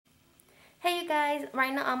Hey you guys,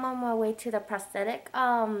 right now I'm on my way to the prosthetic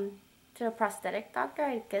doctor.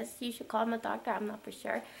 I guess you should call him a doctor, I'm not for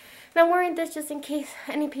sure. And I'm wearing this just in case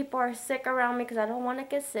any people are sick around me because I don't want to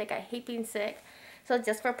get sick. I hate being sick. So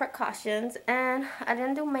just for precautions. And I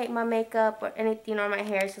didn't do my makeup or anything on my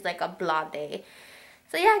hair. It's just like a blah day.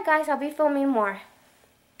 So yeah guys, I'll be filming more.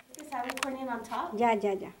 Is that recording on top? Yeah.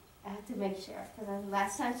 I have to make sure because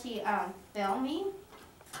last time she filmed me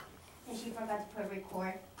and she forgot to put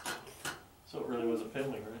record. So it really wasn't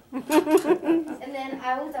filming, right? And then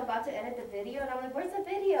I was about to edit the video, and I'm like, where's the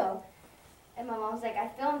video? And my mom's like, I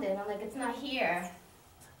filmed it. And I'm like, it's not here.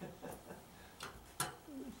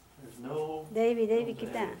 There's no... David, no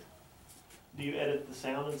keep that. Do you edit the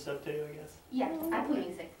sound and stuff too, I guess? Yeah, I put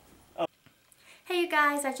music. Oh. Hey you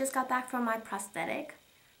guys, I just got back from my prosthetic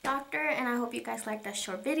doctor, and I hope you guys liked that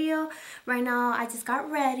short video. Right now, I just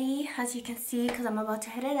got ready, as you can see, because I'm about to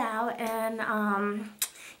head it out, and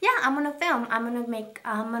yeah, I'm gonna film. I'm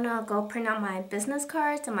gonna go print out my business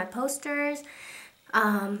cards and my posters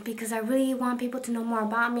because I really want people to know more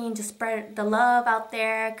about me and just spread the love out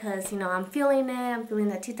there because, you know, I'm feeling it. I'm feeling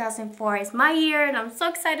that 2004 is my year and I'm so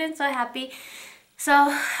excited and so happy. So,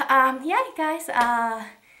 yeah, guys,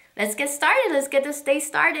 let's get started. Let's get this day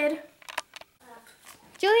started.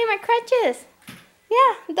 Julie, my crutches.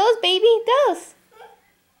 Yeah, those, baby, those.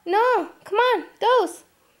 No, come on, those.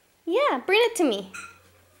 Yeah, bring it to me.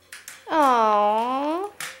 Aww.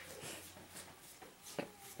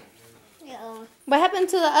 Yeah. What happened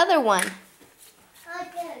to the other one?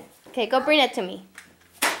 Okay, go bring it to me.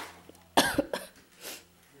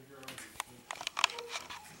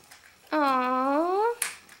 Aww.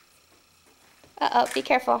 Uh-oh, be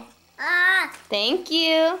careful. Thank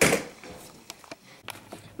you.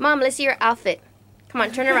 Mom, let's see your outfit. Come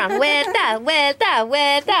on, turn around. Vuelta, vuelta,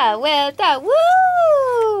 vuelta, vuelta.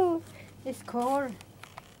 Woo! It's cold.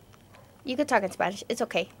 You could talk in Spanish. It's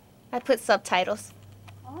okay. I put subtitles.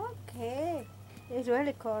 Okay. It's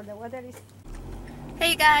really cold. The weather is...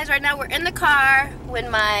 Hey guys, right now we're in the car with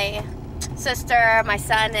my sister, my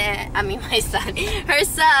son, her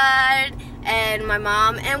son, and my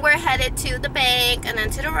mom, and we're headed to the bank and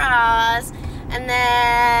then to the Ross, and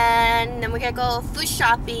then we're gonna go food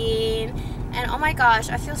shopping. And oh my gosh,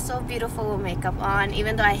 I feel so beautiful with makeup on,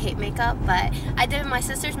 even though I hate makeup. But I did my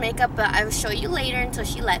sister's makeup, but I will show you later until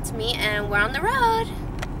she lets me. And we're on the road.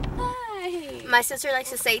 Hi. My sister likes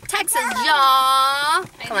to say Texas, y'all.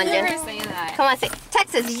 Come on, Jen. Say that. Come on, say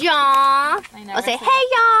Texas, y'all. I'll say, hey,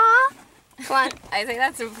 y'all. Come on. I think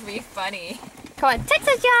that's would be funny. Come on,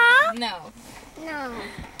 Texas, y'all. No.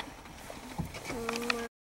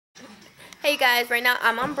 Hey guys, right now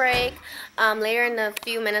I'm on break. Later in a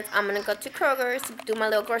few minutes, I'm gonna go to Kroger's to do my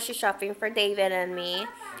little grocery shopping for David and me.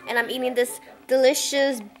 And I'm eating this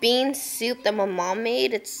delicious bean soup that my mom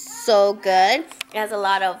made. It's so good. It has a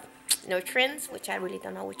lot of nutrients, which I really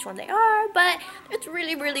don't know which one they are, but it's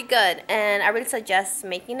really, really good. And I really suggest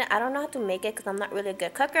making it. I don't know how to make it because I'm not really a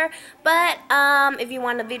good cooker. But if you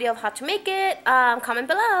want a video of how to make it, comment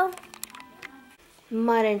below.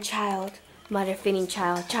 Mother and child. Mother feeding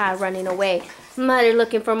child, child running away, mother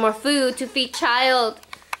looking for more food to feed child.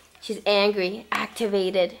 She's angry,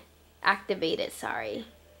 activated, sorry.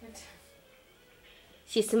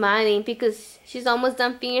 She's smiling because she's almost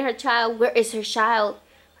done feeding her child. Where is her child?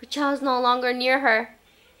 Her child's no longer near her.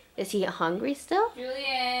 Is he hungry still?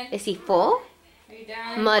 Julian. Is he full? Are you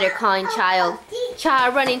done? Mother calling child.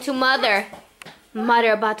 Child running to mother.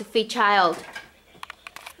 Mother about to feed child.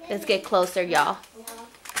 Let's get closer, y'all.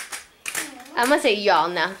 I'm gonna say y'all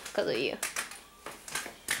now because of you.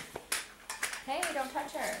 Hey, don't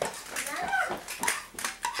touch her.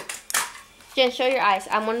 Jen, show your eyes.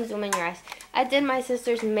 I want to zoom in your eyes. I did my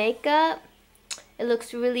sister's makeup. It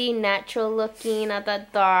looks really natural looking, not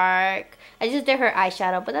that dark. I just did her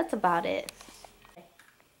eyeshadow, but that's about it.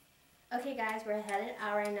 Okay guys, we're headed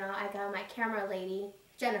out right now. I got my camera lady,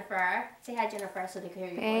 Jennifer. Say hi, Jennifer, so they can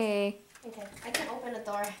hear your voice. Okay, I can open the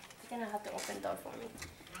door. You're gonna have to open the door for me.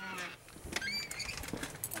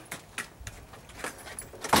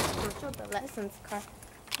 The lessons card.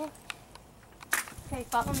 Oh. Okay,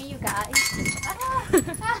 follow me, you guys.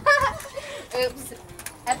 Oops,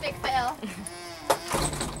 epic fail.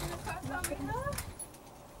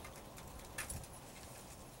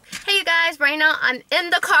 Hey you guys, right now I'm in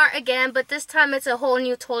the car again, but this time it's a whole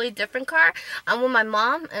new, totally different car. I'm with my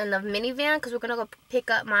mom in a minivan because we're gonna go pick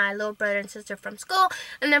up my little brother and sister from school,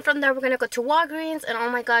 and then from there we're gonna go to Walgreens. And oh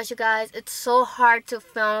my gosh, you guys, it's so hard to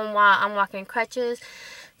film while I'm walking crutches.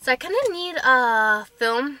 So I kind of need a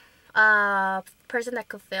person that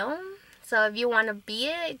could film. So if you want to be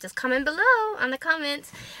it, just comment below on the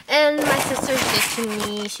comments. And my sister's ditching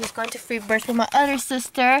me. She's going to free birth with my other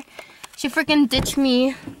sister. She freaking ditched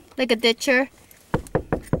me like a ditcher.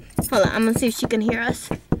 Hold on, I'm gonna see if she can hear us.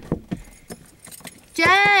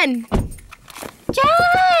 Jen!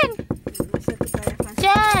 Jen!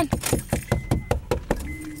 Jen!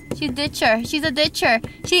 She's a ditcher. She's a ditcher.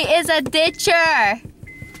 She is a ditcher.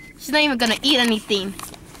 She's not even gonna eat anything.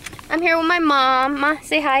 I'm here with my mom. Ma,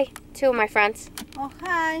 say hi to my friends. Oh,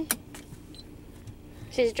 hi.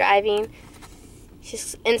 She's driving.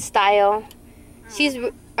 She's in style.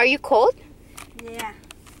 Are you cold? Yeah.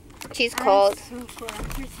 She's cold. I'm so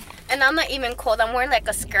cold. And I'm not even cold. I'm wearing like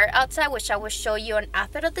a skirt outside, which I will show you an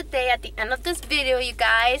outfit of the day at the end of this video, you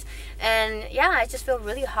guys. And yeah, I just feel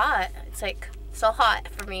really hot. It's like so hot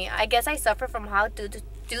for me. I guess I suffer from hot due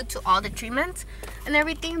to all the treatments and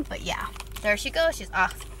everything. But yeah, there she goes. She's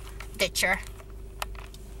off. Ditcher.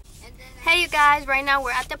 Hey you guys, right now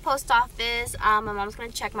we're at the post office. My mom's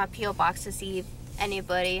gonna check my P.O. box to see if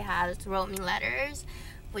anybody has wrote me letters,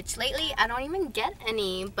 which lately I don't even get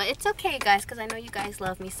any, but it's okay guys, because I know you guys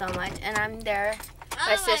love me so much. And I'm there.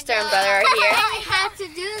 My sister and brother are here. I have to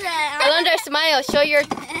do that. Alondra, smile. Show your...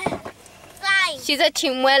 Fine. She's a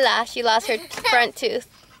chimuela. She lost her front tooth.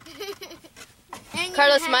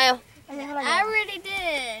 Carlos, smile. I already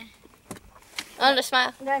did. Alondra,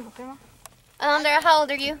 smile. Alondra, how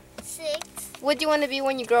old are you? 6. What do you want to be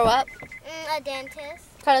when you grow up? A dentist.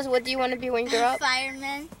 Carlos, what do you want to be when you grow up?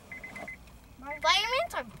 Fireman. Firemen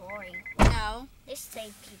are boring. No. They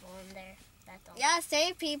save people in there. That's all. Yeah,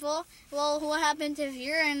 save people. Well, what happens if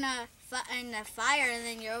you're in a fire and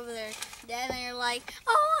then you're over there dead and you're like,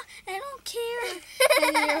 oh, I don't care.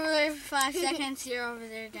 And you're over there for 5 seconds, you're over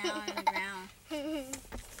there down on the ground.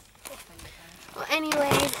 Well,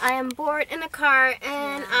 anyways, I am bored in the car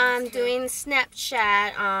and I'm doing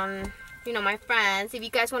Snapchat on, you know, my friends. If you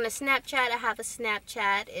guys want to Snapchat, I have a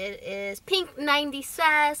Snapchat. It is Pink90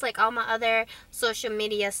 Says, like all my other social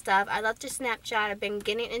media stuff. I love to Snapchat. I've been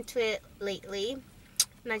getting into it lately.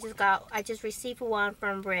 And I just received one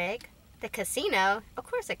from Rick. The casino. Of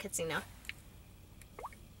course, a casino.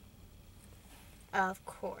 Of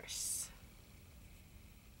course.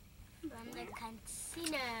 From the casino.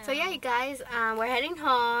 So yeah, you guys, we're heading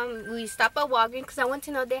home. We stopped at Walgreens because I want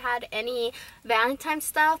to know if they had any Valentine's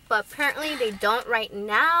stuff, but apparently they don't right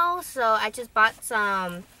now. So I just bought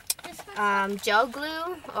some gel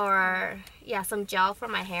glue, or yeah, some gel for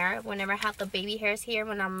my hair. Whenever I have the baby hairs here,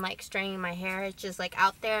 when I'm like straightening my hair, it's just like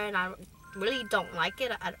out there and I really don't like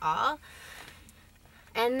it at all.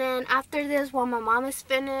 And then after this, when my mom is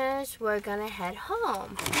finished, we're gonna head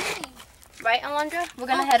home. Right, Alondra? We're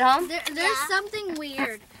gonna head home? There's something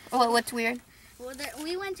weird. Oh, what's weird? Well,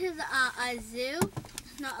 we went to the a zoo,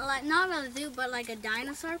 not a zoo, but like a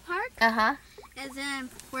dinosaur park. Uh-huh. And then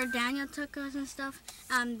where Daniel took us and stuff.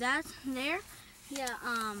 That's there. Yeah.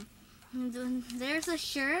 There's a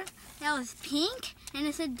shirt that was pink and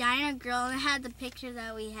it said Dino Girl and it had the picture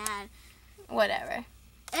that we had. Whatever.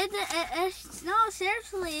 No,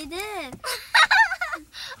 seriously, it did.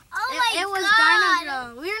 Oh it was God. Dino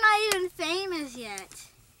Girl. We're not even famous yet.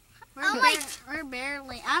 We're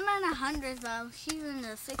barely. I'm in the 100s, but she's in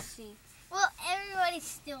the 60s. Well, everybody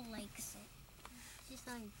still likes it. Just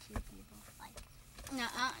only 2 people like it. No,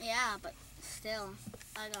 yeah, but still,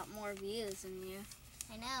 I got more views than you.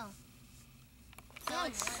 I know. So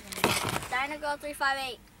it's Dino Girl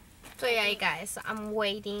 358. So yeah, you guys, I'm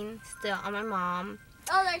waiting still on my mom.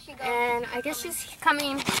 Oh, there she goes. And I guess she's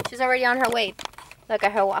coming. She's already on her way. Look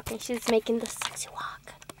at her walking. She's making the sexy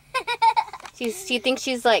walk. She thinks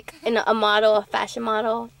she's like a model, a fashion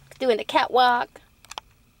model, doing the catwalk.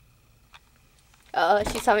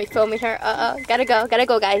 She saw me filming her. Gotta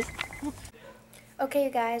go, guys. Okay, you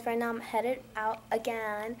guys, right now I'm headed out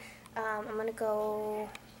again. I'm gonna go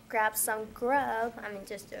grab some grub. I mean,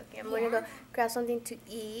 just joking. I'm gonna go grab something to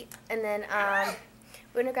eat, and then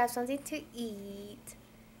we're gonna grab something to eat.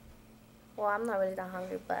 Well, I'm not really that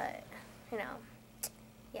hungry, but you know,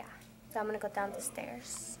 yeah. So I'm gonna go down the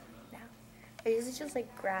stairs now. I usually just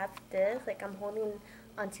like grab this, like I'm holding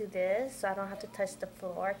onto this, so I don't have to touch the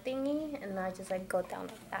floor thingy, and I just like go down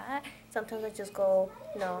like that. Sometimes I just go,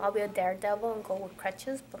 you know, I'll be a daredevil and go with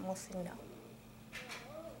crutches, but mostly no.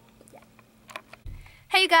 Yeah.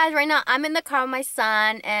 Hey you guys, right now I'm in the car with my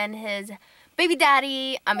son and his baby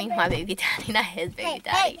daddy. I mean, my baby daddy, not his baby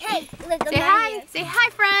daddy. Hey, look, Say hi. Say hi,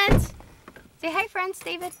 friends. Say hi, friends,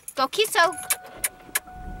 David. Go, Kiso.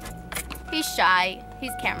 He's shy.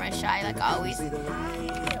 He's camera shy, like always.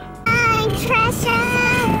 I'm treasure.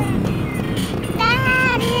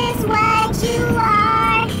 That is what you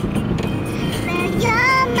are. But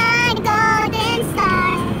you're my gold.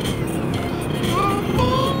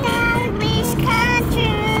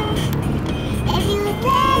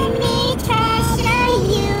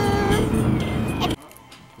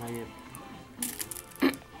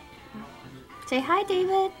 hi,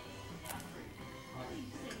 David.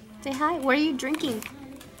 Say hi. What are you drinking?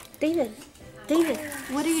 David. David,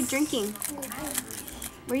 what are you drinking?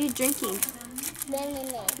 What are you drinking?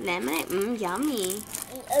 Lemonade. Lemonade? Yummy.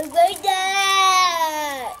 Oh my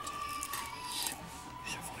God.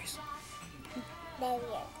 Use your voice.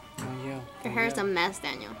 Daniel. Oh, yeah. Your hair is a mess,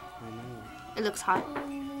 Daniel. I know. It looks hot.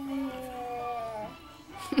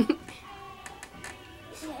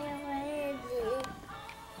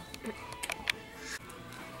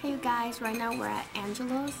 Hey you guys, right now we're at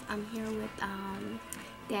Angelo's. I'm here with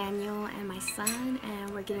Daniel and my son, and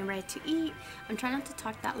we're getting ready to eat. I'm trying not to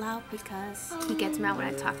talk that loud because he gets mad when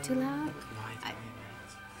I talk too loud.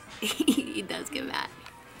 He does get mad.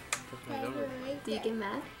 Do you get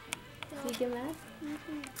mad? Do you get mad?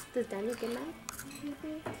 Does Daniel get mad?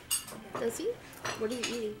 Does he? What are you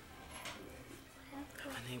eating?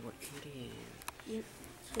 Honey, we're eating.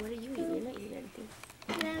 What are you eating? You're not eating anything.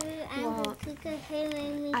 Well,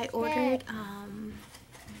 I ordered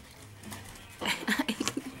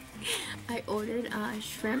I ordered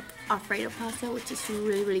shrimp Alfredo pasta, which is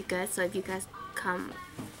really, really good. So if you guys come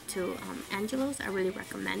to Angelo's, I really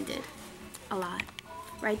recommend it a lot.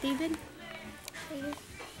 Right, David?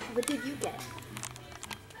 What did you get?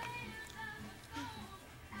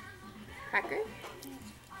 Cracker?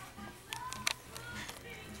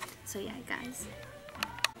 So yeah, guys.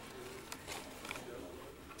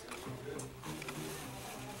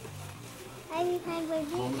 Every time we're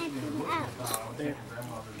doing it out. There.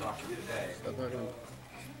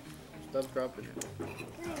 Stop dropping it.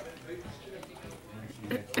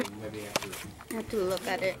 I have to look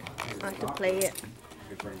at it. I have to play it.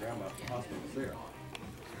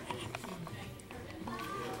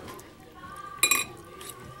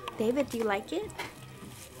 David, do you like it?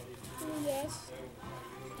 Yes.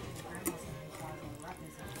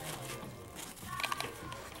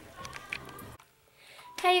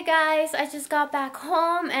 Hey you guys, I just got back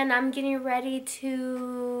home and I'm getting ready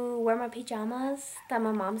to wear my pajamas that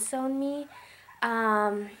my mom sewn me.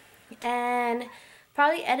 And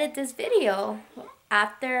probably edit this video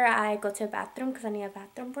after I go to the bathroom because I need a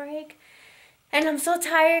bathroom break. And I'm so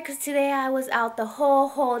tired because today I was out the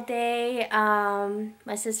whole day.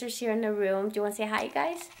 My sister's here in the room. Do you want to say hi, you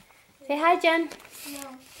guys? Say hi, Jen.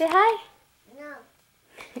 No. Say hi. No.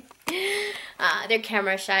 They're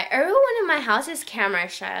camera shy. Everyone in my house is camera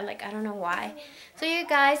shy. Like, I don't know why. So you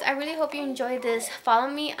guys, I really hope you enjoyed this. Follow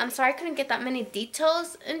me. I'm sorry I couldn't get that many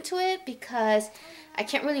details into it because I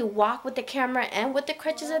can't really walk with the camera and with the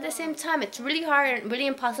crutches at the same time. It's really hard and really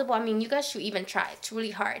impossible. I mean, you guys should even try. It's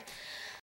really hard.